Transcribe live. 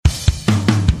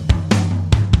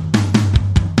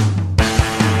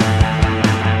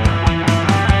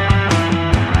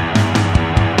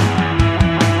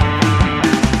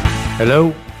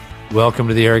Hello. Welcome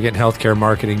to the Arrogant Healthcare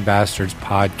Marketing Bastards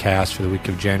podcast for the week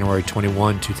of January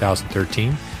 21,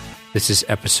 2013. This is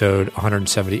episode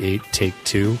 178, take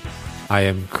 2. I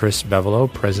am Chris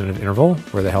Bevelo, president of Interval.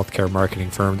 We're the healthcare marketing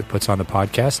firm that puts on the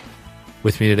podcast.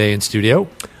 With me today in studio,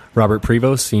 Robert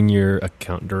Prevost, senior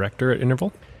account director at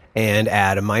Interval. And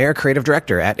Adam Meyer, creative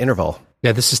director at Interval.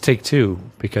 Yeah, this is take 2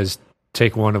 because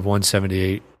take 1 of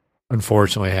 178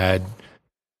 unfortunately had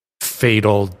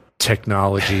fatal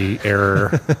technology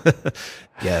error.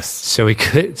 Yes. So we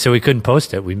couldn't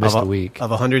post it. We missed a week.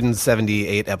 Of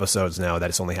 178 episodes now,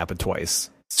 that it's only happened twice.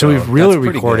 So we've really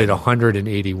recorded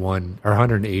 181 or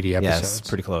 180 episodes. Yes,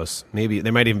 pretty close. Maybe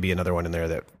there might even be another one in there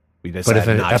that we decided But if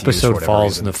an not to use episode for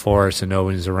falls reason. in the forest and no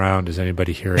one's around, does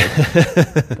anybody hear it?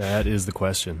 That is the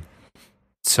question.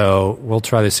 So we'll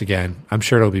try this again. I'm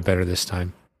sure it'll be better this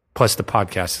time. Plus the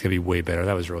podcast is going to be way better.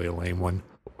 That was really a lame one.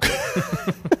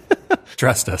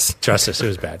 Trust us. Trust us, it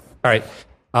was bad. All right.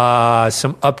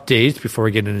 Some updates before we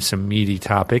get into some meaty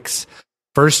topics.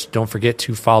 First, don't forget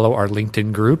to follow our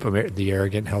LinkedIn group, the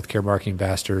Arrogant Healthcare Marketing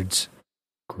Bastards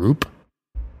group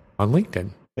on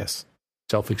LinkedIn. Yes.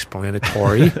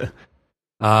 Self-explanatory.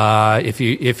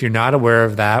 If you're not aware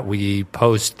of that, we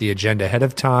post the agenda ahead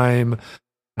of time.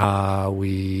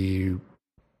 We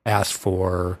ask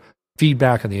for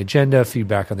feedback on the agenda,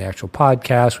 feedback on the actual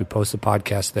podcast. We post the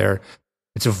podcast there.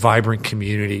 It's a vibrant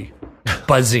community,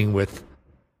 buzzing with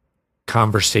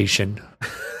conversation.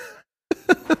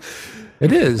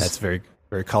 It is. That's very,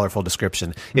 very colorful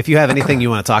description. If you have anything you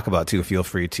want to talk about too, feel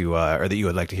free to, or that you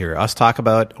would like to hear us talk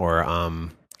about, or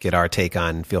get our take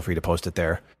on, feel free to post it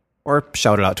there, or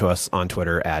shout it out to us on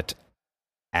Twitter at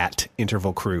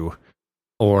Interval Crew.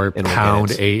 Or and pound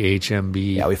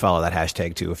AHMB. Yeah, we follow that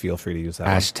hashtag too. Feel free to use that.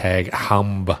 Hashtag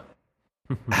humb.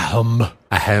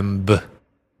 Ahem.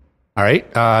 All right.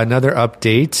 Another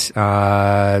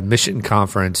update. Mission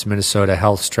Conference, Minnesota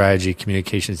Health Strategy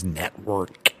Communications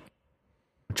Network,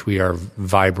 which we are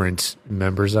vibrant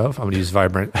members of. I'm going to use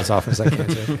vibrant as often as I can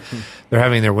say. They're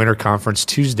having their winter conference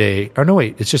Tuesday. Oh, no,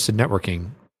 wait. It's just a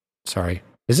networking. Sorry.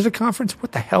 Is it a conference?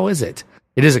 What the hell is it?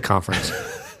 It is a conference.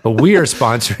 But we are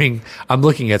sponsoring. I'm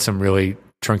looking at some really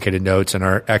truncated notes, and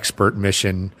our expert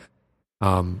mission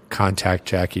contact,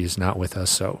 Jackie, is not with us,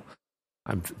 so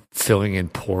I'm filling in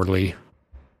poorly.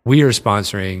 We are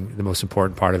sponsoring the most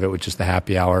important part of it, which is the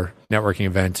happy hour networking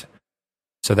event.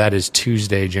 So that is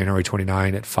Tuesday, January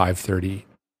 29 at 5:30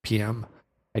 p.m.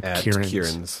 at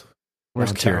Kieran's. Where's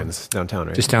Downtown. Kieran's? Downtown,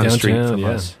 right? Just down the street Downtown, from yeah.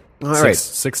 us. All right.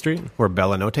 6th Street? Where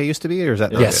Bella Notte used to be, or is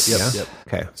that? Yes. Yeah?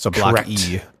 Okay. So Block Correct.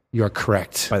 E You are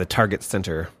correct. by the Target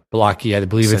Center. Block E, I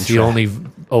believe it's the Centra. only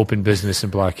open business in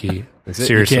Block E. Is it?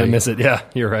 Seriously. You can't miss it. Yeah,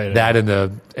 you're right. That and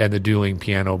the dueling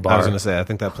piano bar. I was going to say, I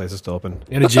think that place is still open.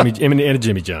 and a Jimmy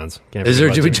John's. Can't Is forget there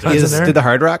about Jimmy John's? in there? Did the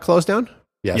Hard Rock close down?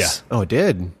 Yes. Oh, it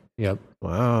did. Yep.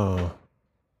 Wow.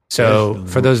 So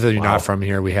for those of you Wow. not from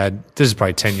here, we had, this is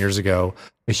probably 10 years ago,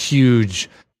 a huge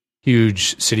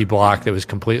city block that was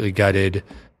completely gutted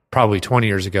probably 20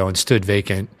 years ago and stood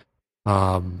vacant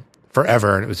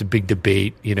forever. And it was a big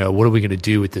debate, what are we going to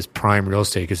do with this prime real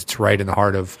estate? Because it's right in the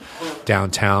heart of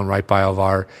downtown, right by all of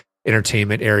our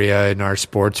entertainment area and our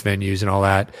sports venues and all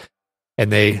that.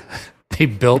 And they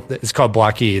built, it's called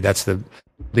Block E. That's the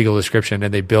legal description.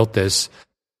 And they built this.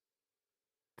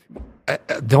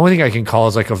 The only thing I can call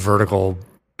is like a vertical,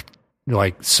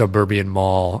 like suburban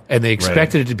mall, and they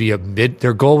expected it to be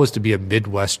their goal was to be a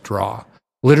Midwest draw,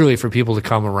 literally for people to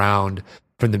come around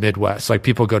from the Midwest. Like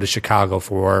people go to Chicago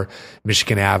for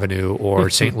Michigan Avenue or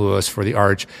St. Louis for the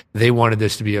Arch. They wanted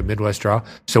this to be a Midwest draw.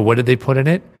 So what did they put in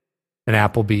it? An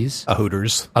Applebee's, A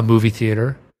Hooters. a movie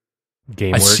theater, a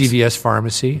GameWorks. CVS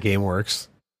pharmacy. GameWorks.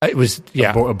 It was,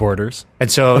 yeah. A Borders.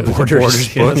 And so it was a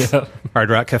Borders yes. book. Hard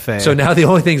Rock Cafe. So now the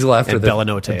only things left And are the Bella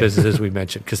Notte. businesses we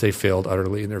mentioned because they failed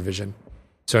utterly in their vision.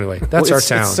 So anyway, that's our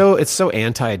town. It's so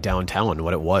anti-downtown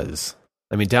what it was.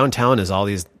 I mean, downtown is all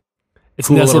these It's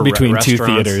cool nestled little between two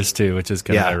restaurants. theaters, too, which is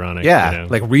kind of ironic. Yeah,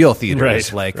 like real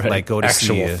theaters, Right, like go to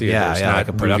Actual see theaters, yeah, not like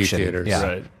a movie production. theaters. Yeah.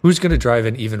 Right. Who's going to drive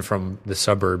in even from the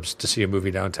suburbs to see a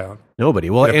movie downtown? Nobody.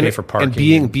 Well, Gotta and, pay for parking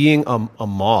and being a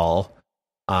mall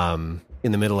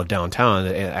in the middle of downtown,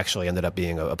 it actually ended up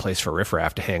being a place for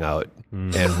riffraff to hang out,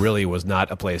 and really was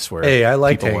not a place where. Hey, I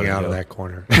liked people hanging wanted out to in go. that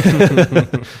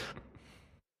corner.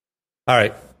 All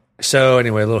right. So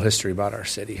anyway, a little history about our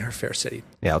city, our fair city.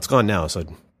 Yeah, it's gone now, so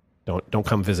don't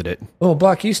come visit it. Oh,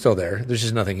 Block E's still there. There's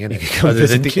just nothing in it Come other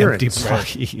visit than the Kieran's. empty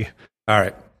Block E. All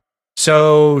right.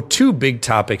 So 2 big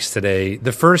topics today.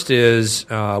 The first is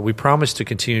we promised to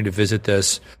continue to visit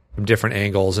this from different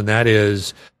angles, and that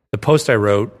is the post I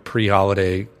wrote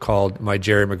pre-holiday called My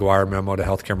Jerry Maguire Memo to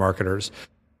Healthcare Marketers.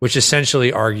 which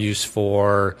essentially argues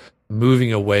for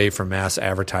moving away from mass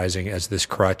advertising as this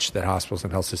crutch that hospitals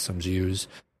and health systems use.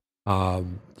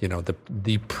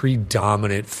 The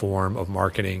predominant form of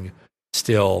marketing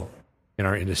still in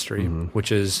our industry,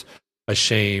 which is a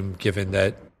shame given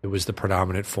that it was the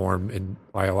predominant form in,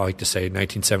 I like to say,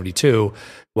 1972.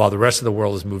 While the rest of the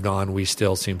world has moved on, we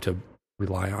still seem to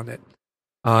rely on it.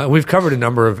 We've covered a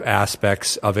number of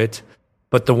aspects of it,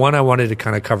 but the one I wanted to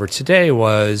kind of cover today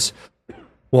was,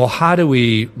 well, how do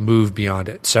we move beyond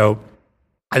it? So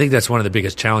I think that's one of the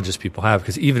biggest challenges people have,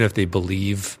 because even if they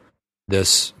believe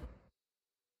this,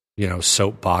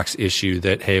 soapbox issue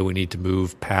that, hey, we need to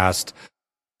move past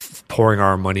pouring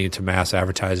our money into mass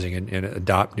advertising and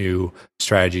adopt new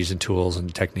strategies and tools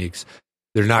and techniques,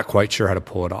 they're not quite sure how to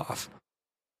pull it off.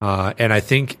 And I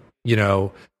think,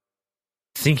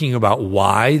 thinking about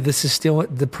why this is still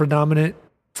the predominant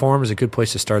form is a good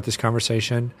place to start this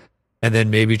conversation. And then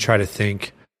maybe try to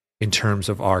think in terms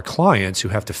of our clients who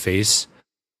have to face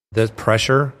the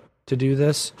pressure to do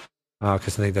this,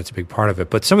 because I think that's a big part of it.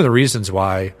 But some of the reasons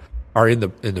why are in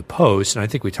the post, and I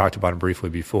think we talked about them briefly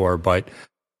before, but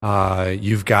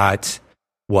you've got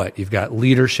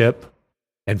leadership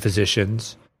and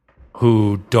physicians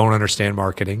who don't understand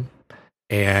marketing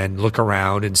and look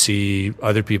around and see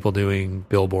other people doing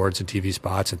billboards and TV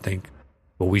spots and think,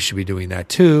 well, we should be doing that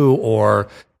too, or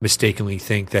mistakenly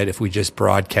think that if we just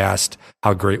broadcast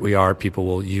how great we are, people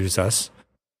will use us,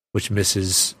 which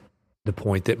misses the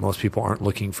point that most people aren't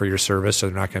looking for your service, so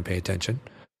they're not going to pay attention.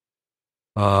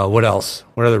 What else?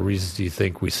 What other reasons do you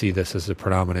think we see this as a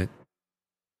predominant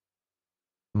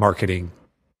marketing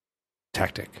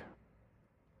tactic?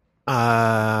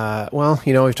 Well,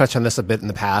 we've touched on this a bit in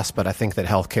the past, but I think that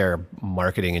healthcare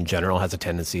marketing in general has a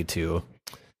tendency to.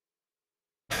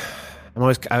 I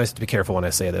always have to be careful when I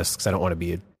say this, because I don't want to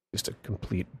be just a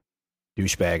complete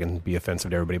douchebag and be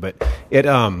offensive to everybody. But it,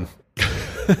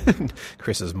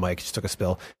 Chris's mic just took a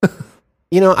spill.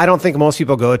 I don't think most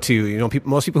people go to,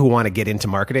 most people who want to get into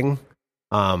marketing,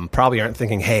 probably aren't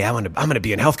thinking, hey, I'm going to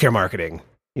be in healthcare marketing.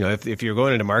 If you're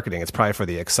going into marketing, it's probably for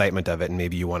the excitement of it, and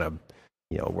maybe you want to,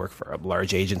 work for a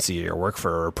large agency or work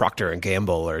for Procter and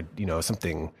Gamble or,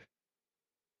 something,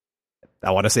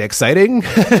 I want to say exciting.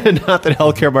 Not that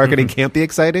healthcare marketing can't be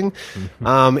exciting.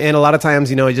 And a lot of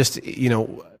times,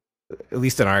 at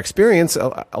least in our experience,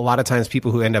 a lot of times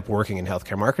people who end up working in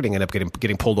healthcare marketing end up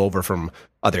getting pulled over from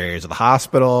other areas of the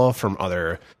hospital, from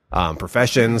other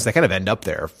professions. They kind of end up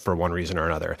there for one reason or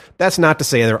another. That's not to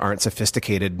say there aren't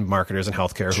sophisticated marketers in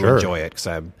healthcare who enjoy it,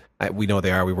 because we know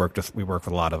they are. We work with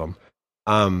a lot of them.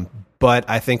 But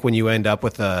I think when you end up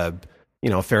with a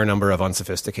fair number of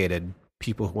unsophisticated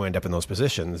people who end up in those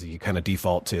positions, you kind of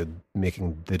default to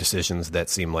making the decisions that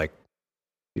seem like,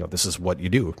 this is what you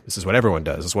do. This is what everyone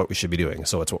does. This is what we should be doing.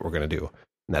 So it's what we're going to do.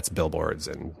 And that's billboards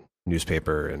and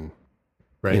newspaper and,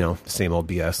 the same old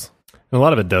BS. And a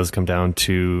lot of it does come down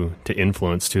to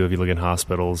influence too. If you look at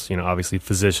hospitals, obviously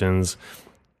physicians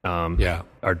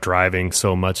are driving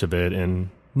so much of it. And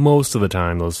most of the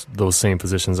time, those same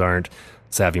physicians aren't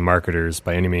savvy marketers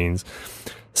by any means.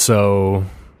 So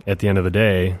at the end of the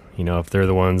day, if they're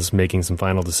the ones making some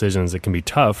final decisions, it can be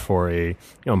tough for a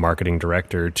marketing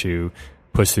director to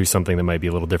push through something that might be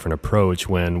a little different approach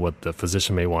when what the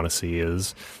physician may want to see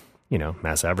is,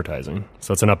 mass advertising.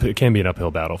 So it can be an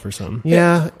uphill battle for some.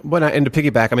 Yeah. And to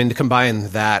piggyback, to combine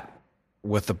that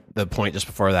with the point just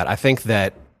before that, I think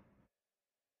that,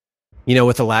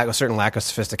 with a certain lack of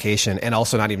sophistication, and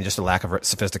also not even just a lack of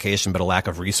sophistication, but a lack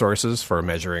of resources for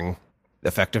measuring the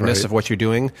effectiveness of what you're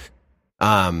doing,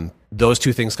 those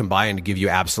two things combined to give you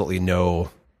absolutely no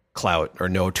clout or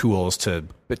no tools to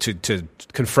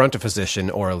confront a physician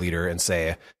or a leader and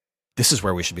say, this is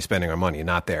where we should be spending our money,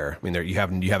 not there. You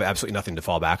have absolutely nothing to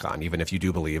fall back on, even if you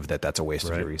do believe that that's a waste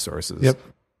of your resources. Yep.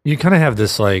 You kind of have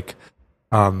this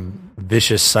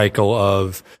vicious cycle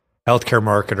of healthcare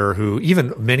marketer who,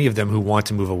 even many of them who want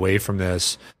to move away from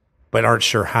this, but aren't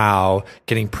sure how,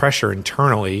 getting pressure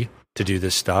internally to do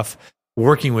this stuff,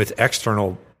 working with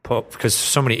external, because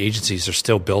so many agencies are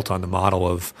still built on the model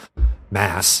of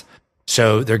mass.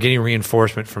 So they're getting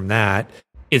reinforcement from that.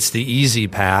 It's the easy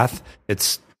path.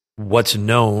 It's what's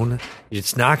known.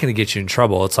 It's not going to get you in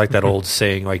trouble. It's like that old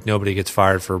saying, like, nobody gets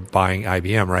fired for buying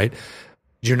IBM, right?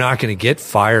 You're not going to get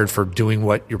fired for doing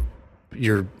what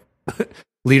your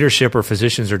leadership or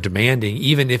physicians are demanding,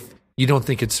 even if you don't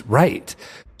think it's right.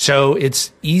 So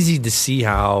it's easy to see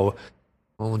how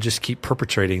we'll just keep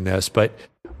perpetrating this. But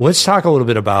let's talk a little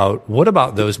bit about, what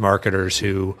about those marketers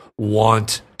who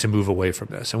want to move away from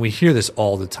this? And we hear this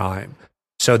all the time.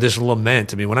 So this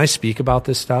lament, when I speak about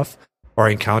this stuff or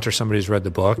I encounter somebody who's read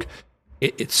the book,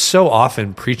 it's so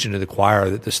often preaching to the choir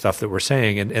that the stuff that we're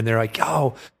saying, and they're like,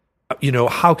 oh,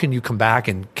 how can you come back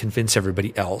and convince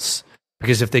everybody else?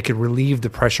 Because if they could relieve the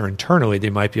pressure internally, they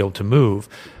might be able to move.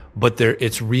 But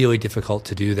it's really difficult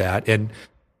to do that. And,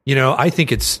 I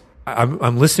think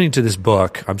I'm listening to this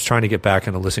book. I'm trying to get back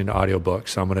into listening to audiobooks.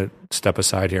 So I'm going to step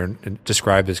aside here and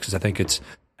describe this because I think it's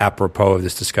apropos of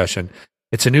this discussion.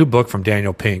 It's a new book from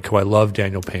Daniel Pink, who I love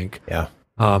Daniel Pink. Yeah.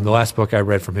 The last book I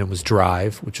read from him was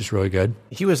Drive, which is really good.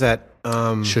 He was at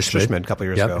Shushman a couple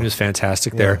years ago. He was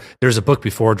fantastic there. There's a book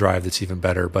before Drive that's even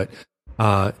better. But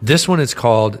this one is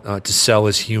called To Sell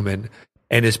is Human.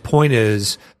 And his point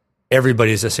is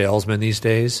everybody's a salesman these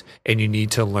days, and you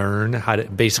need to learn how to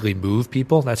basically move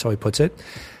people. That's how he puts it.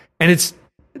 And it's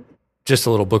just a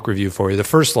little book review for you. The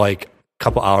first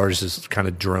couple hours is kind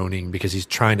of droning because he's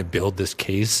trying to build this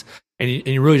case, and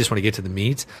you really just want to get to the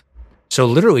meat. So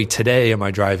literally today on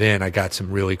my drive in, I got some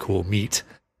really cool meat,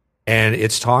 and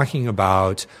it's talking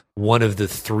about one of the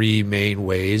 3 main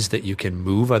ways that you can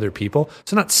move other people.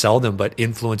 So not sell them, but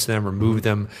influence them or move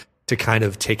them to kind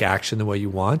of take action the way you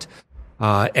want.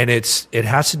 And it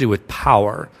has to do with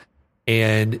power.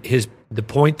 And the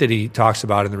point that he talks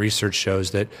about in the research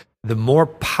shows that the more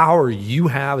power you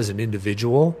have as an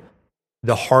individual,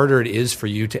 the harder it is for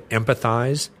you to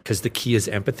empathize, because the key is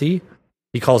empathy.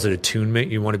 He calls it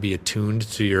attunement. You want to be attuned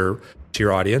to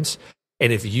your audience.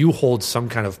 And if you hold some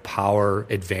kind of power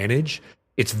advantage,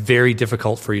 it's very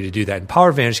difficult for you to do that. And power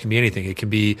advantage can be anything. It can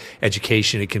be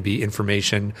education. It can be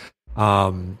information.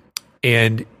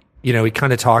 And he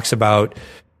kind of talks about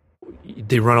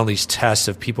they run all these tests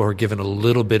of people who are given a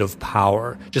little bit of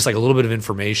power, just like a little bit of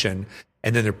information,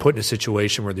 and then they're put in a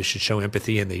situation where they should show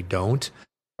empathy and they don't,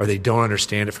 or they don't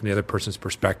understand it from the other person's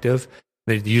perspective.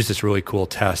 They use this really cool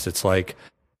test. It's like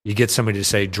you get somebody to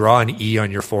say, draw an E on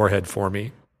your forehead for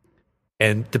me.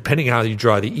 And depending on how you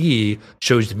draw the E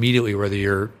shows immediately whether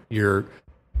you're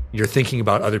thinking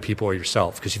about other people or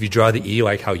yourself. Because if you draw the E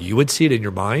like how you would see it in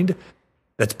your mind,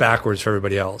 that's backwards for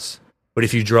everybody else. But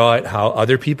if you draw it how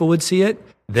other people would see it,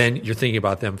 then you're thinking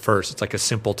about them first. It's like a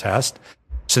simple test.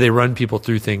 So they run people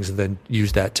through things and then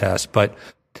use that test. But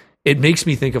it makes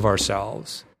me think of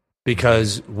ourselves,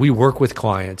 because we work with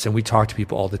clients and we talk to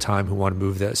people all the time who want to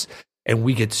move this. And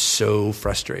we get so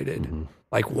frustrated. Mm-hmm.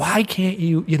 Like, why can't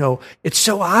you, it's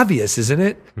so obvious, isn't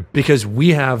it? Because we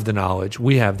have the knowledge,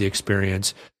 we have the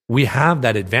experience, we have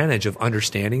that advantage of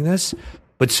understanding this.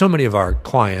 But so many of our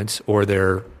clients or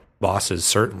their bosses,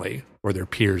 certainly, or their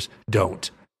peers don't.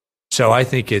 So I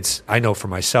think I know for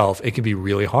myself, it can be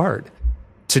really hard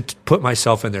to put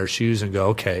myself in their shoes and go,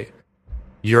 okay,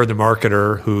 you're the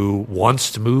marketer who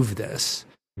wants to move this,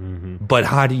 but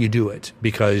how do you do it?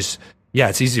 Because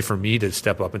it's easy for me to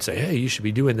step up and say, hey, you should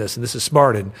be doing this, and this is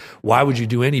smart, and why would you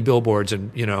do any billboards?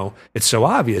 And, it's so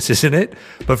obvious, isn't it?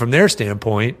 But from their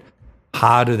standpoint,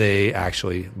 how do they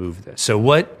actually move this? So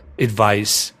what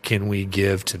advice can we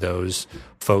give to those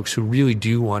folks who really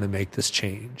do want to make this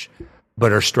change,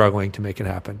 but are struggling to make it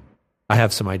happen? I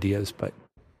have some ideas, but.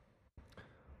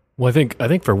 Well, I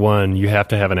think for one, you have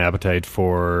to have an appetite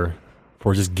for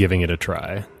just giving it a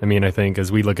try. I mean, I think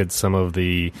as we look at some of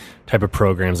the type of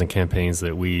programs and campaigns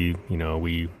that we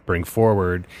bring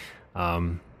forward,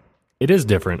 it is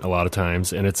different a lot of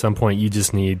times. And at some point you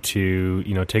just need to,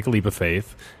 take a leap of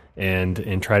faith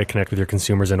and try to connect with your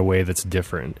consumers in a way that's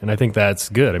different. And I think that's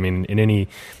good. I mean, in any,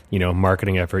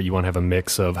 marketing effort, you want to have a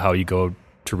mix of how you go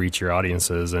to reach your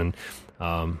audiences. And,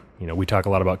 we talk a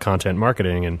lot about content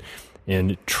marketing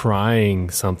and trying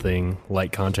something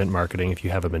like content marketing. If you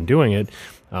haven't been doing it,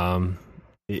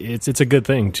 it's a good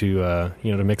thing to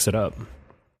mix it up.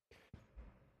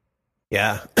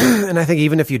 Yeah, and I think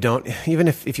even if you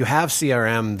have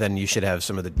CRM, then you should have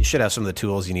some of the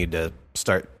tools you need to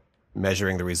start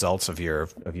measuring the results of your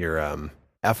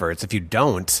efforts. If you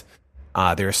don't,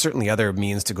 there are certainly other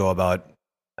means to go about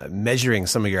measuring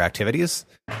some of your activities.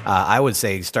 I would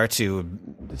say start to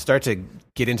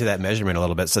get into that measurement a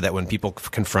little bit, so that when people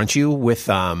confront you with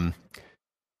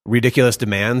ridiculous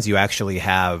demands, you actually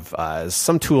have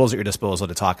some tools at your disposal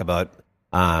to talk about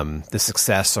the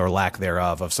success or lack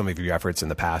thereof of some of your efforts in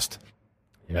the past.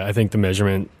 Yeah, I think the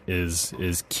measurement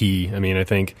is key. I mean, I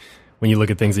think when you look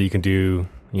at things that you can do,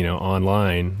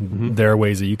 online, there are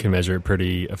ways that you can measure it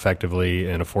pretty effectively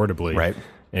and affordably. Right.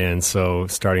 And so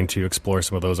starting to explore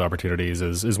some of those opportunities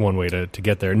is one way to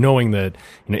get there, knowing that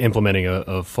implementing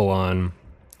a full-on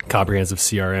comprehensive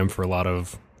CRM for a lot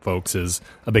of folks is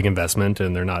a big investment,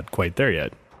 and they're not quite there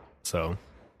yet. So,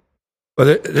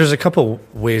 well, there's a couple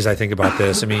ways I think about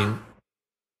this. I mean,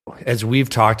 as we've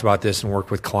talked about this and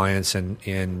worked with clients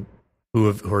and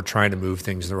who are trying to move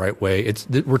things the right way,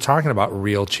 we're talking about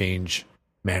real change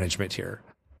management here,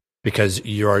 because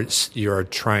you're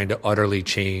trying to utterly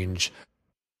change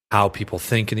how people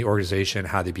think in the organization,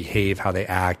 how they behave, how they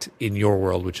act in your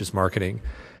world, which is marketing.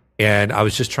 And I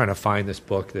was just trying to find this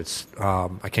book that's I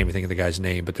can't even think of the guy's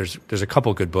name, but there's a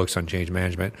couple of good books on change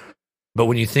management. But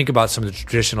when you think about some of the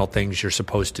traditional things you're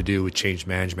supposed to do with change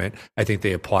management, I think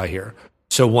they apply here.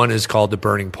 So one is called the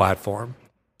burning platform.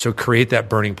 So create that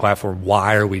burning platform.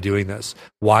 Why are we doing this?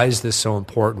 Why is this so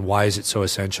important? Why is it so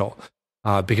essential?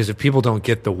 Because if people don't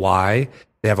get the why,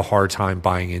 they have a hard time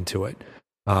buying into it.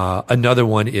 Another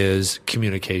one is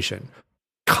communication,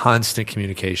 constant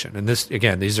communication. And this,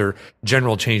 again, these are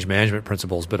general change management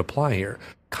principles, but apply here.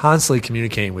 Constantly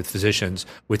communicating with physicians,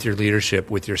 with your leadership,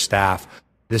 with your staff.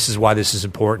 This is why this is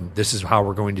important. This is how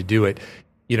we're going to do it.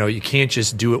 You know, you can't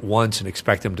just do it once and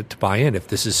expect them to buy in if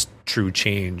this is true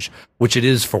change, which it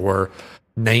is for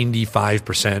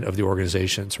 95% of the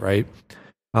organizations, right?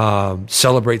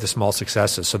 Celebrate the small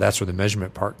successes. So that's where the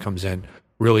measurement part comes in,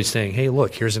 really saying, hey,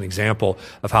 look, here's an example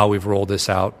of how we've rolled this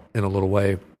out in a little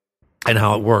way and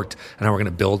how it worked and how we're going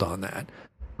to build on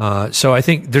that. So I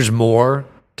think there's more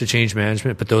to change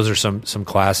management, but those are some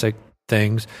classic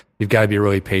things. You've got to be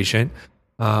really patient.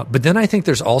 But then I think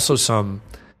there's also some,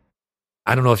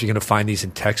 I don't know if you're going to find these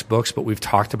in textbooks, but we've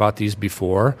talked about these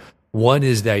before. One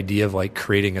is the idea of like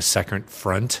creating a second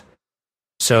front.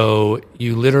 So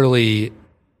you literally,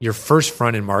 your first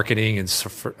front in marketing, and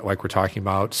like we're talking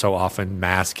about so often,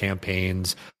 mass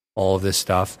campaigns, all of this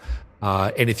stuff.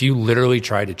 And if you literally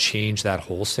try to change that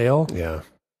wholesale,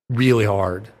 really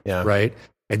hard, right?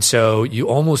 And so you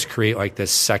almost create like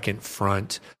this second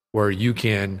front where you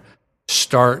can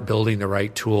start building the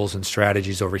right tools and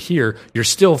strategies over here. You're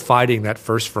still fighting that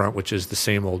first front, which is the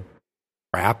same old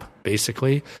crap,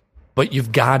 basically. But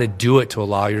you've got to do it to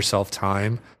allow yourself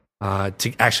time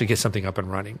to actually get something up and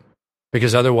running.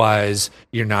 Because otherwise,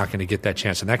 you're not going to get that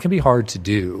chance. And that can be hard to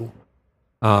do.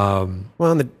 Well,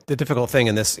 and the difficult thing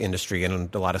in this industry and in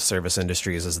a lot of service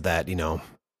industries is that, you know,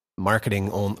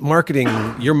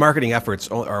 your marketing efforts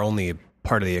are only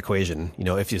part of the equation. You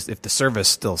know, if the service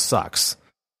still sucks,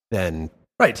 then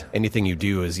anything you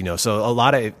do is, you know, so a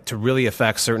lot of, to really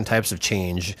affect certain types of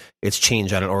change, it's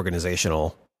change on an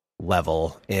organizational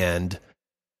level. And,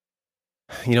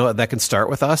 you know, that can start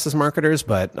with us as marketers,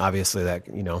 but obviously that,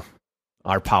 you know,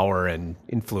 our power and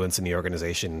influence in the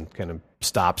organization kind of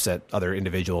stops at other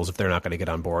individuals if they're not going to get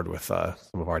on board with some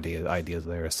of our ideas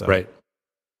there. So. Right.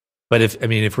 But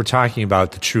if we're talking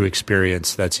about the true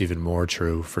experience, that's even more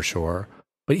true for sure.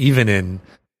 But even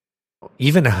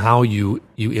how you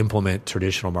implement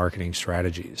traditional marketing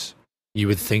strategies, you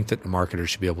would think that the marketers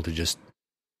should be able to just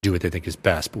do what they think is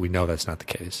best, but we know that's not the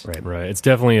case. Right. It's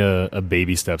definitely a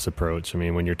baby steps approach. I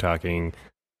mean, when you're talking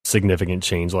significant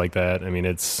change like that, I mean,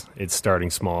 it's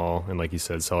starting small and, like you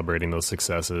said, celebrating those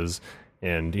successes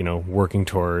and, you know, working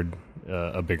toward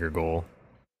a bigger goal.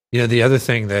 You know, the other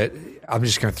thing that I'm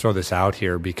just going to throw this out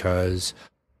here because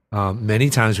many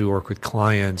times we work with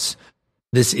clients,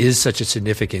 this is such a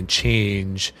significant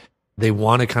change. They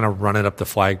want to kind of run it up the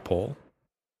flagpole,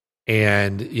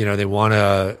 and you know they want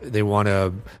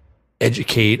to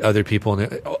educate other people,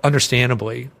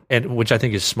 understandably, and which I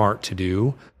think is smart to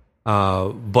do.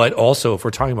 But also, if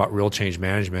we're talking about real change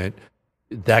management,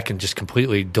 that can just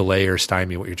completely delay or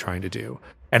stymie what you're trying to do.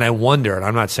 And I wonder, and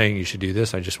I'm not saying you should do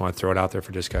this, I just want to throw it out there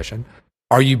for discussion.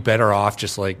 Are you better off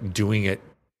just like doing it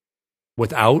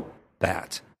without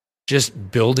that?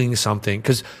 Just building something,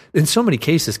 because in so many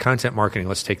cases, content marketing,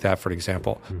 let's take that for an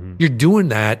example. Mm-hmm. You're doing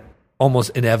that almost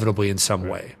inevitably in some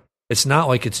way. It's not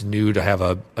like it's new to have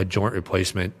a joint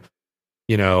replacement,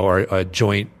 you know, or a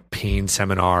joint pain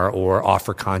seminar or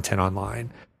offer content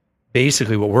online.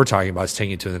 Basically, what we're talking about is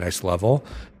taking it to the next level.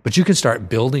 But you can start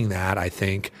building that, I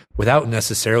think, without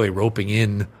necessarily roping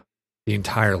in the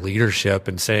entire leadership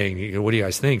and saying, you know, what do you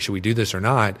guys think? Should we do this or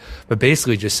not? But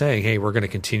basically just saying, hey, we're going to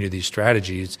continue these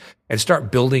strategies and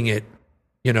start building it,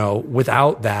 you know,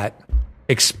 without that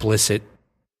explicit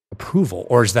approval.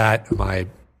 Or is that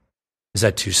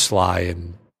too sly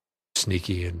and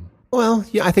sneaky? And well,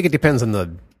 yeah, I think it depends on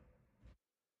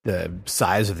the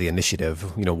size of the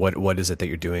initiative. You know, what is it that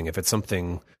you're doing? If it's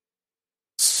something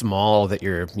small that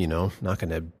you're, you know, not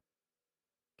going to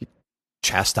get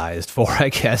chastised for, I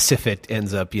guess, if it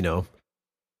ends up, you know,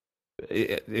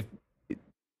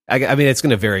 I mean, it's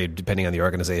going to vary depending on the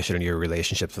organization and your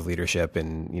relationships with leadership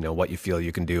and, you know, what you feel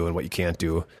you can do and what you can't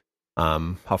do,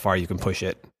 how far you can push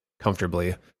it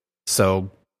comfortably. So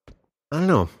I don't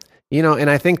know, you know, and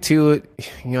I think too,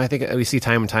 you know, I think we see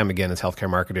time and time again as healthcare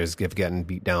marketers getting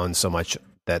beat down so much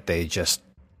that they just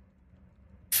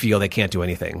feel they can't do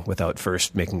anything without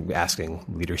first asking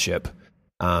leadership.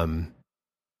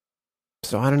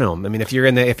 So I don't know. I mean, if you're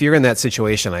in that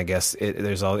situation, I guess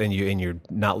and you're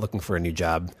not looking for a new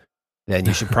job, then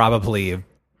you should probably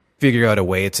figure out a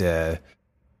way to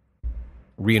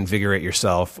reinvigorate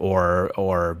yourself,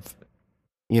 or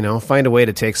find a way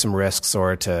to take some risks,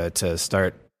 or to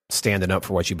start standing up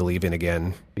for what you believe in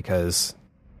again. Because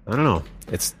I don't know,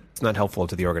 it's not helpful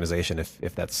to the organization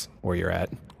if that's where you're at.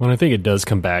 Well, I think it does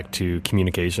come back to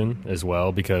communication as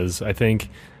well, because I think,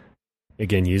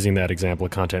 again, using that example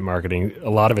of content marketing,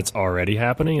 a lot of it's already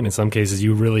happening. And in some cases,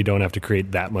 you really don't have to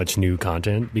create that much new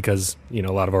content, because, a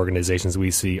lot of organizations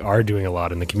we see are doing a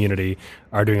lot in the community,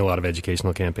 are doing a lot of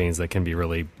educational campaigns that can be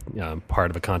really part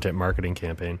of a content marketing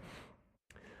campaign.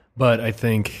 But I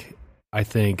think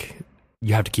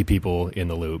you have to keep people in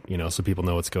the loop, so people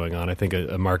know what's going on. I think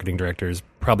a marketing director is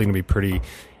probably going to be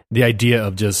the idea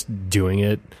of just doing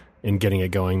it and getting it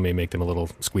going may make them a little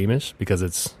squeamish, because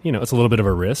it's a little bit of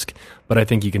a risk. But I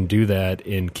think you can do that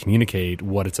and communicate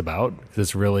what it's about, because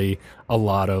it's really a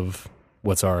lot of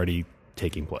what's already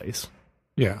taking place.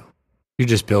 Yeah. You're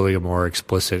just building a more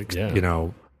explicit,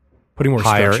 putting more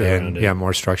structure around it. Yeah,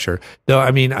 more structure. Though,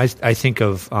 I mean, I think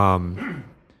of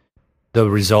the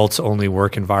results-only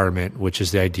work environment, which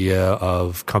is the idea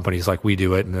of companies like we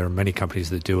do it, and there are many companies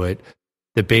that do it,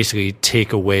 that basically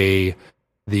take away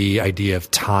the idea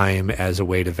of time as a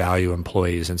way to value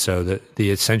employees. And so the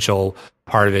essential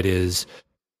part of it is,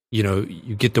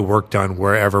 you get the work done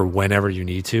wherever, whenever you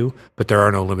need to, but there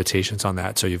are no limitations on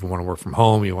that. So you want to work from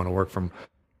home, you want to work from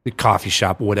the coffee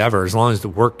shop, whatever, as long as the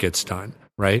work gets done,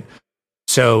 right?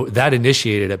 So that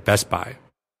initiated at Best Buy.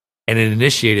 And it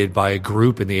initiated by a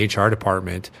group in the HR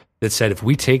department that said, if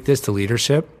we take this to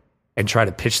leadership and try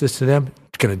to pitch this to them,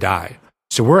 it's going to die.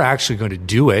 So we're actually going to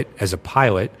do it as a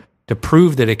pilot to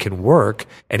prove that it can work.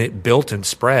 And it built and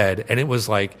spread. And it was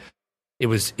like, it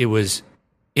was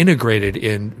integrated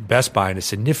in Best Buy in a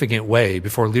significant way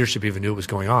before leadership even knew what was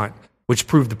going on, which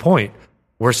proved the point.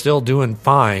 We're still doing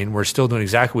fine. We're still doing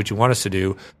exactly what you want us to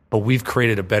do, but we've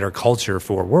created a better culture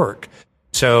for work.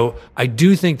 So I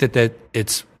do think that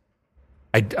it's,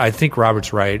 I think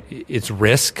Robert's right. It's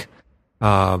risk.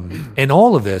 And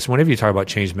all of this, whenever you talk about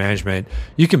change management,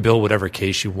 you can build whatever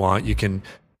case you want. You can,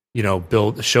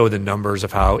 show the numbers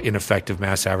of how ineffective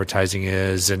mass advertising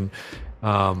is.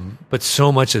 But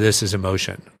so much of this is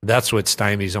emotion. That's what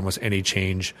stymies almost any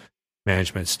change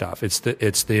management stuff. It's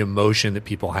the emotion that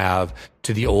people have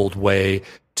to the old way,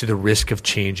 to the risk of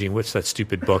changing. What's that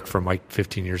stupid book from like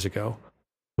 15 years ago?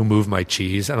 Who Moved My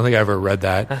Cheese? I don't think I ever read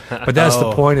that, but that's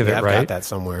the point of it, I've right? Got that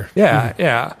somewhere. Yeah,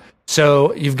 yeah.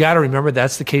 So you've got to remember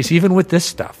that's the case even with this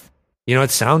stuff.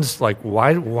 It sounds like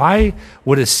why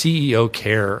would a CEO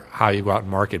care how you go out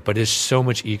and market? But it's so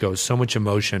much ego, so much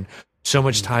emotion, so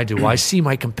much tied to, I see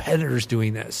my competitors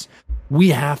doing this. We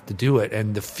have to do it,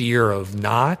 and the fear of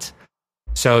not.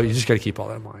 So you just got to keep all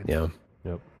that in mind. Yeah.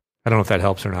 Yep. I don't know if that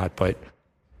helps or not, but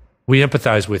we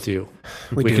empathize with you.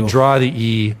 We do. can draw the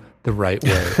E the right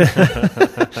way.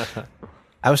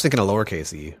 I was thinking a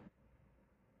lowercase e.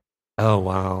 Oh,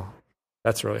 wow.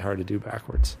 That's really hard to do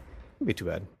backwards. Wouldn't be too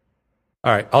bad.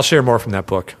 All right. I'll share more from that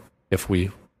book if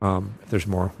there's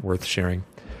more worth sharing.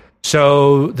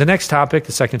 So the next topic,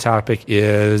 the second topic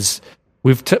is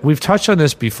we've touched on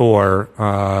this before,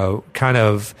 kind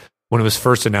of when it was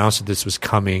first announced that this was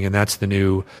coming, and that's the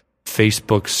new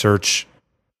Facebook search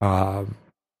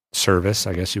service,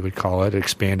 I guess you would call it,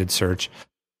 expanded search.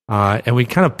 And we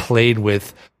kind of played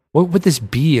with what would this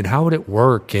be and how would it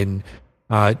work? And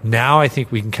now I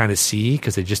think we can kind of see,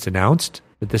 because they just announced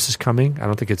that this is coming. I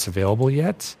don't think it's available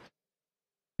yet.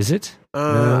 Is it? No.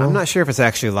 I'm not sure if it's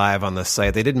actually live on the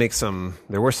site. They did make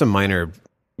there were some minor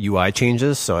UI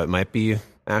changes, so it might be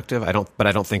active. I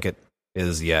don't think it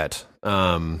is yet.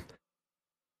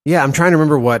 Yeah, I'm trying to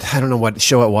remember I don't know what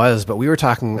show it was, but we were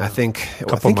talking, I think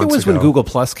it was when Google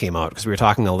Plus came out, because we were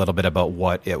talking a little bit about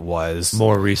what it was.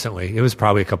 More recently. It was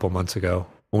probably a couple months ago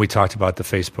when we talked about the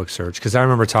Facebook search, because I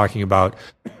remember talking about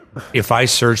if I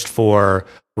searched for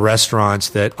restaurants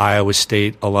that Iowa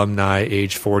State alumni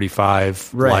age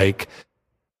 45 like,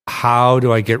 how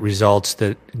do I get results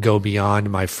that go beyond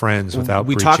my friends without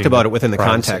we talked about it within the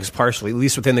context, partially, at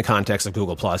least within the context of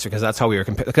Google Plus, because that's how we were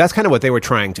that's kind of what they were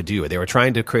trying to do. They were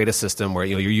trying to create a system where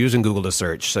you're using Google to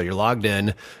search, so you're logged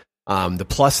in. The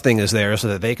Plus thing is there so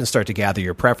that they can start to gather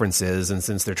your preferences, and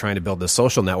since they're trying to build this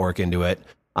social network into it,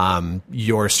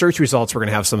 your search results were going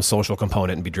to have some social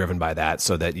component and be driven by that,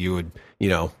 so that you would,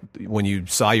 when you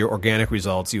saw your organic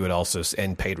results, you would also,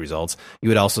 and paid results, you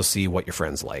would also see what your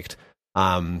friends liked.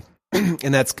 And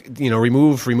that's,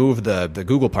 remove the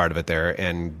Google part of it there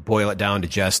and boil it down to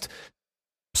just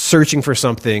searching for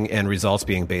something and results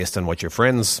being based on what your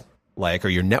friends like, or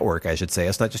your network, I should say.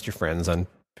 It's not just your friends on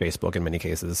Facebook in many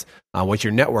cases. What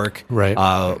your network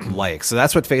likes. So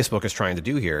that's what Facebook is trying to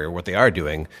do here. What they are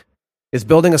doing is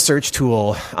building a search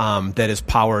tool that is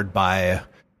powered by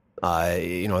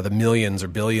the millions or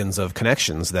billions of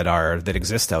connections that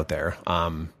exist out there.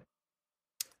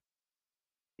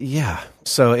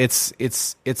 So it's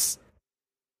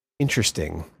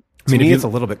interesting. To me, it's a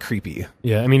little bit creepy.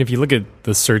 Yeah, I mean, if you look at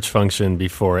the search function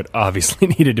before, it obviously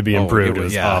needed to be improved. It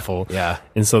was awful. Yeah,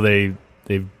 and so they've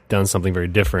done something very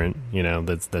different.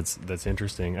 That's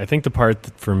interesting. I think the part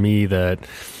for me that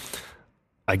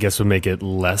I guess would make it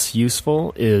less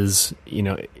useful is,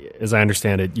 as I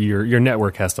understand it, your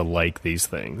network has to like these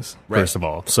things, first of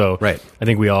all. So I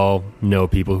think we all know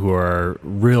people who are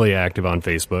really active on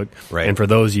Facebook. Right. And for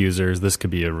those users, this could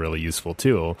be a really useful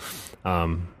tool.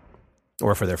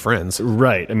 Or for their friends.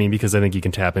 Right. I mean, because I think you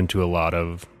can tap into a lot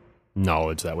of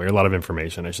knowledge that way, or a lot of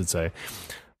information, I should say.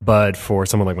 But for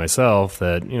someone like myself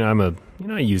that,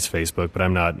 I use Facebook, but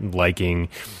I'm not liking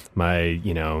my,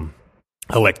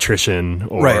 electrician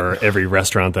or every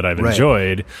restaurant that I've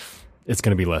enjoyed, it's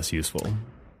going to be less useful.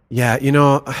 Yeah, in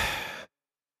order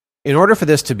for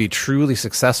this to be truly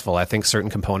successful, I think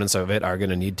certain components of it are going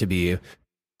to need to be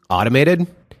automated.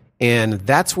 And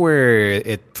that's where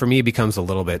it, for me, becomes a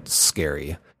little bit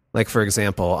scary. Like, for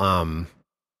example,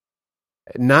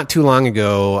 not too long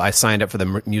ago, I signed up for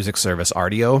the music service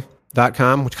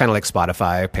Rdio.com, which kind of like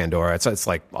Spotify, Pandora. It's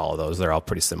like all of those. They're all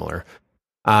pretty similar.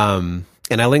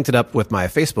 And I linked it up with my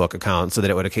Facebook account so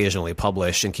that it would occasionally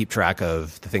publish and keep track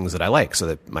of the things that I like so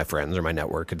that my friends or my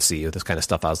network could see this kind of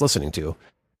stuff I was listening to.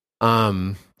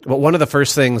 But one of the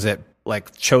first things that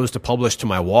chose to publish to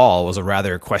my wall was a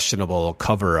rather questionable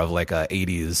cover of like a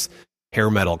 80s hair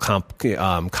metal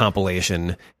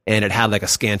compilation, and it had like a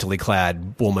scantily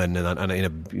clad woman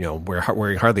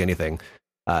wearing hardly anything.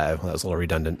 That was a little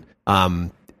redundant.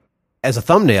 As a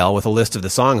thumbnail with a list of the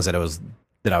songs that I was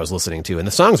listening to, and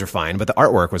the songs were fine, but the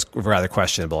artwork was rather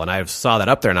questionable. And I saw that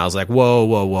up there, and I was like,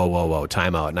 whoa,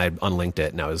 time out. And I unlinked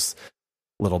it, and I was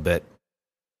a little bit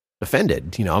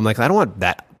offended. I'm like, I don't want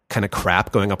that kind of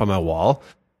crap going up on my wall.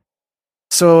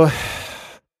 So,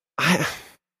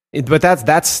 but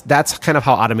that's kind of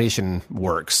how automation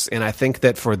works. And I think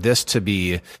that for this to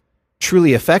be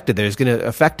truly effective, there's going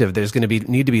to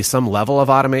need to be some level of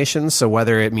automation. So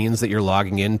whether it means that you're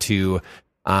logging into,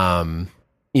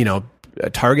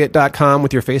 Target.com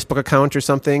with your Facebook account or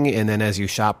something, and then as you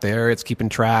shop there, it's keeping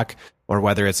track, or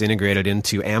whether it's integrated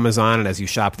into Amazon, and as you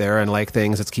shop there and like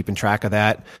things, it's keeping track of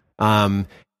that.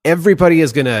 Everybody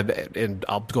is going to, and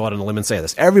I'll go out on a limb and say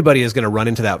this, everybody is going to run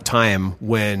into that time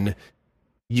when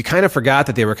you kind of forgot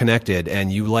that they were connected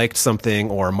and you liked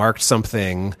something or marked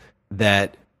something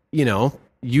that,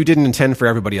 you didn't intend for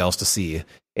everybody else to see.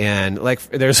 And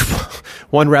there's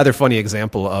one rather funny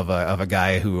example of a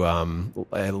guy who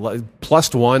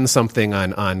plus one something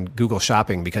on Google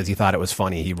Shopping because he thought it was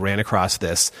funny. He ran across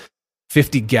this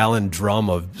 50-gallon drum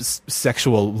of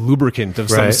sexual lubricant of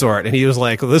some sort, and he was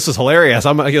like, "This is hilarious."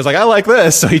 He was like, "I like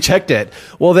this," so he checked it.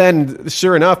 Well, then,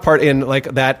 sure enough,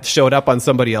 that showed up on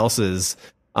somebody else's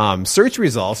search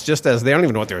results, just as they don't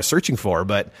even know what they were searching for,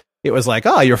 but it was like,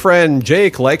 your friend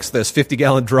Jake likes this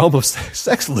 50-gallon drum of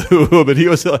sex lube,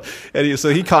 and so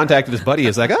he contacted his buddy.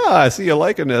 He's like, I see you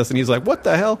liking this, and he's like, what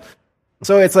the hell?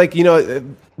 So it's like,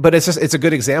 but it's a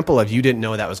good example of you didn't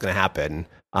know that was going to happen.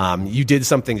 You did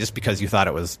something just because you thought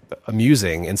it was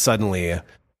amusing, and suddenly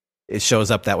it shows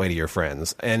up that way to your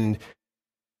friends. And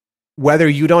whether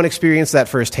you don't experience that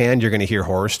firsthand, you're going to hear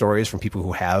horror stories from people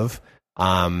who have.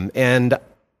 And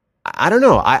I don't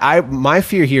know. My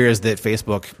fear here is that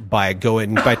Facebook, by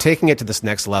taking it to this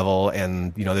next level,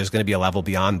 and there's going to be a level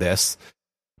beyond this,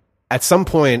 at some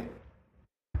point,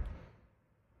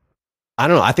 I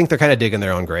don't know. I think they're kind of digging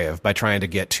their own grave by trying to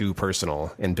get too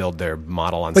personal and build their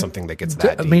model on something that gets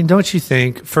that deep. I mean, don't you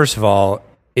think, first of all,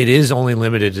 it is only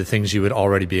limited to things you would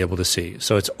already be able to see.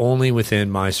 So it's only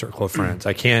within my circle of friends.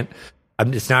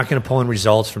 It's not going to pull in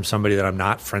results from somebody that I'm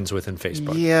not friends with in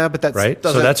Facebook. Yeah, but that's right.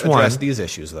 So that's address one. These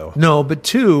issues, though. No, but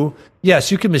two,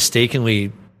 yes, you can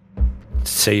mistakenly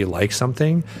say you like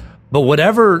something, but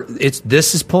whatever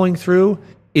this is pulling through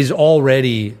is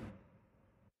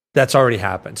that's already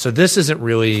happened. So this isn't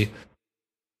really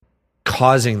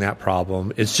causing that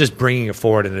problem. It's just bringing it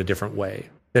forward in a different way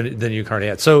than you currently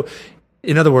had. So,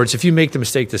 in other words, if you make the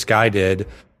mistake this guy did,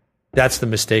 that's the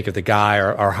mistake of the guy,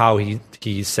 or how he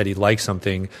said he liked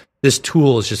something. This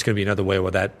tool is just going to be another way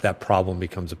where that problem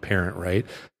becomes apparent, right?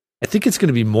 I think it's going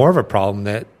to be more of a problem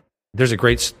that there's a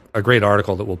great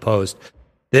article that we'll post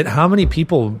that how many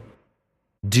people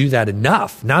do that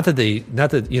enough. Not that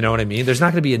you know what I mean. There's not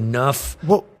going to be enough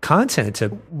content to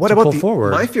pull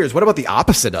forward. My fear is, what about the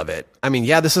opposite of it? I mean,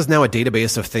 this is now a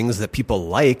database of things that people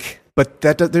like, but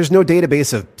there's no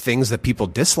database of things that people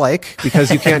dislike,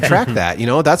 because you can't track that. You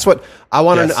know, that's what I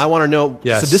want to. Yes. I want to know.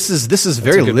 Yes. So this is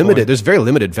very limited. Point. There's very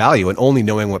limited value in only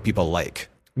knowing what people like.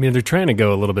 I mean, they're trying to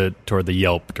go a little bit toward the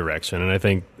Yelp direction. And I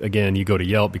think, again, you go to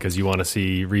Yelp because you want to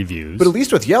see reviews. But at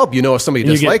least with Yelp, you know if somebody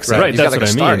dislikes it. Right, that's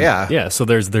what I mean. Yeah. Yeah, so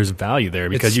there's value there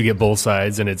because you get both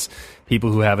sides, and it's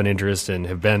people who have an interest and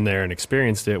have been there and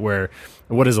experienced it, where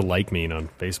what does a like mean on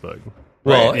Facebook?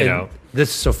 Well, right, this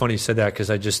is so funny you said that, because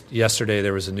yesterday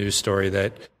there was a news story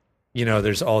that,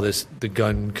 there's all the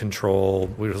gun control.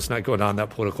 Let's not go down that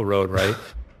political road, right?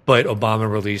 But Obama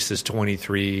released this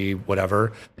 23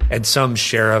 whatever, and some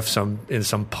sheriff in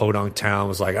some podunk town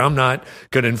was like, I'm not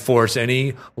going to enforce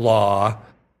any law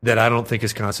that I don't think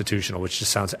is constitutional, which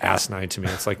just sounds asinine to me.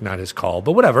 It's like not his call,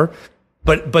 but whatever.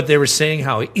 But they were saying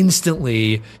how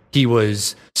instantly he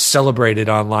was celebrated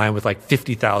online with like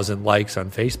 50,000 likes on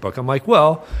Facebook. I'm like,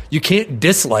 well, you can't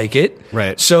dislike it.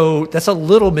 Right. So that's a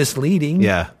little misleading.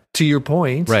 Yeah. To your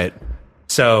point. Right.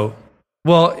 So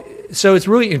it's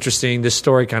really interesting. This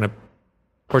story kind of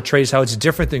portrays how it's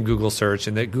different than Google search,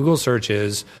 and that Google search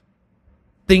is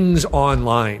things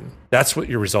online. That's what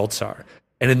your results are.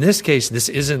 And in this case, this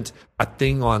isn't a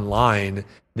thing online.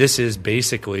 This is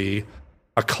basically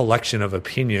a collection of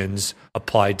opinions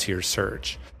applied to your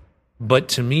search. But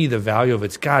to me, the value of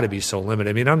it's got to be so limited.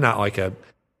 I mean, I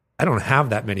don't have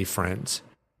that many friends.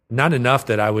 Not enough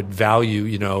that I would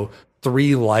value,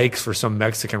 3 likes for some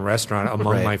Mexican restaurant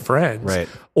among my friends. Right.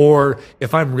 Or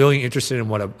if I'm really interested in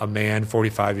what a man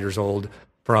 45 years old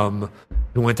who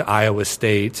went to Iowa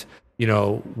State,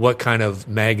 what kind of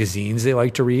magazines they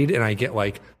like to read, and I get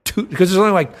like 2, because there's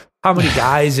only like how many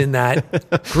guys in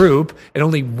that group, and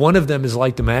only one of them is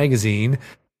like the magazine.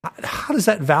 How does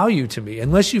that value to me?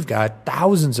 Unless you've got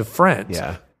thousands of friends.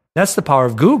 Yeah. That's the power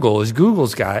of Google. Is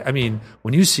Google's got,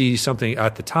 when you see something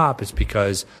at the top, it's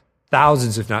because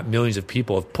thousands, if not millions of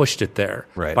people have pushed it there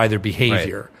by their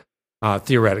behavior,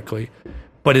 theoretically.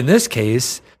 But in this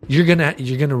case, you're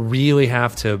gonna really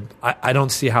have to. I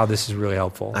don't see how this is really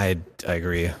helpful. I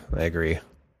agree.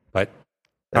 But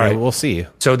all right, we'll see.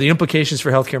 So the implications for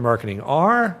healthcare marketing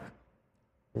are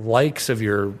likes of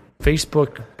your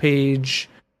Facebook page.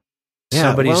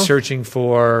 Somebody searching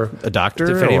for a doctor.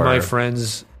 If any of my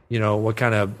friends, what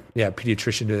kind of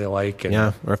pediatrician do they like? And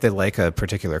or if they like a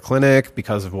particular clinic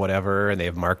because of whatever, and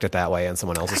they've marked it that way, and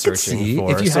someone else is searching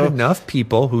for. If you had enough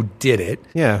people who did it,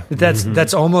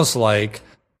 that's almost like,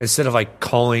 instead of like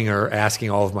calling or asking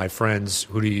all of my friends,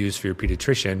 who do you use for your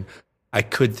pediatrician, I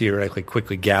could theoretically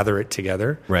quickly gather it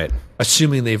together, right?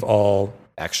 Assuming they've all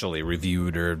actually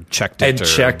reviewed or checked it,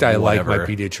 I like my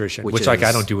pediatrician, which I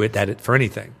don't do it for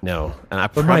anything. No, and I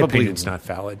but my opinion's not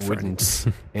valid. Wouldn't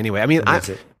anyway. I mean,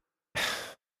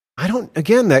 I don't.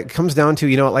 Again, that comes down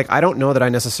to I don't know that I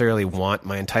necessarily want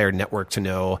my entire network to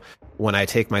know when I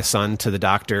take my son to the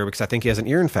doctor because I think he has an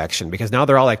ear infection. Because now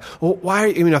they're all like, "Well, why?"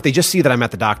 If they just see that I'm at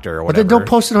the doctor or whatever. But then don't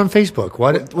post it on Facebook.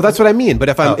 What? Well, that's what I mean. But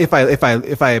if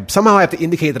I somehow have to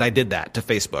indicate that I did that to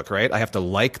Facebook, right? I have to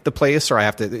like the place, or I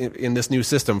have to, in this new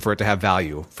system, for it to have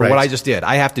value for what I just did.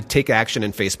 I have to take action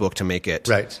in Facebook to make it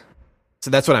right. So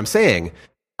that's what I'm saying.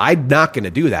 I'm not going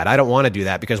to do that. I don't want to do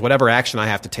that because whatever action I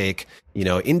have to take,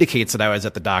 indicates that I was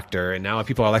at the doctor. And now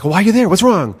people are like, well, why are you there? What's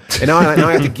wrong? And now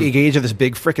I have to engage of this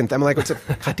big freaking I'm like, it's a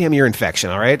goddamn ear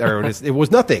infection, all right? Or it was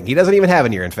nothing. He doesn't even have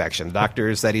an ear infection. The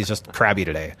doctor said he's just crabby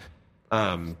today.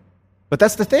 But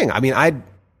that's the thing. I mean, I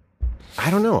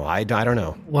don't know. I don't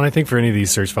know. Well, I think for any of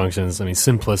these search functions,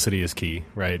 simplicity is key,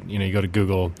 right? You go to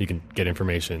Google, you can get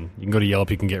information. You can go to Yelp,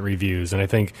 you can get reviews. And I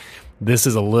think this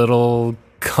is a little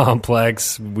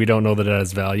complex. We don't know that it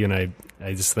has value. And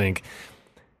I just think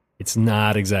it's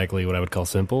not exactly what I would call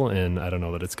simple. And I don't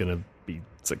know that it's going to be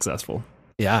successful.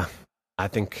 Yeah. I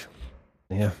think,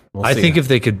 we'll I think if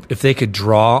they could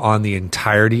draw on the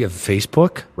entirety of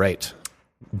Facebook, right,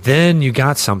 then you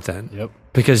got something. Yep.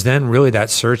 Because then really that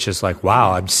search is like,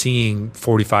 wow, I'm seeing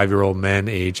 45-year-old men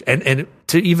age. And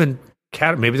to even,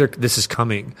 maybe this is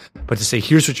coming, but to say,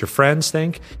 here's what your friends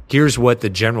think, here's what the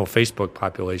general Facebook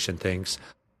population thinks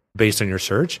based on your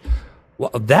search,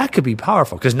 well, that could be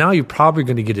powerful. Because now you're probably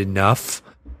going to get enough,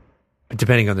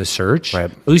 depending on the search, right,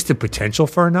 at least the potential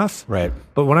for enough. Right.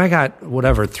 But when I got,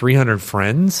 300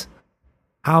 friends,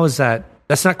 how is that?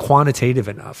 That's not quantitative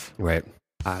enough. Right.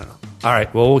 I don't know. All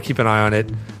right, well, we'll keep an eye on it.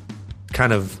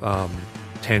 Kind of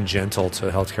tangential to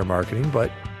healthcare marketing,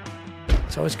 but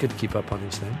it's always good to keep up on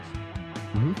these things.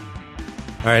 Mm-hmm.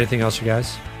 All right, anything else, you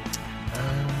guys?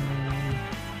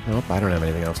 Nope, I don't have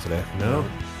anything else today. No.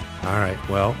 All right.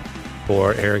 Well,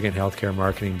 for Arrogant Healthcare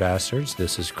Marketing Bastards,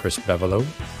 this is Chris Bevelo,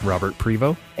 Robert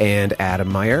Prevost, and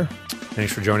Adam Meyer.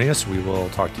 Thanks for joining us. We will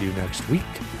talk to you next week.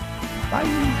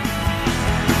 Bye.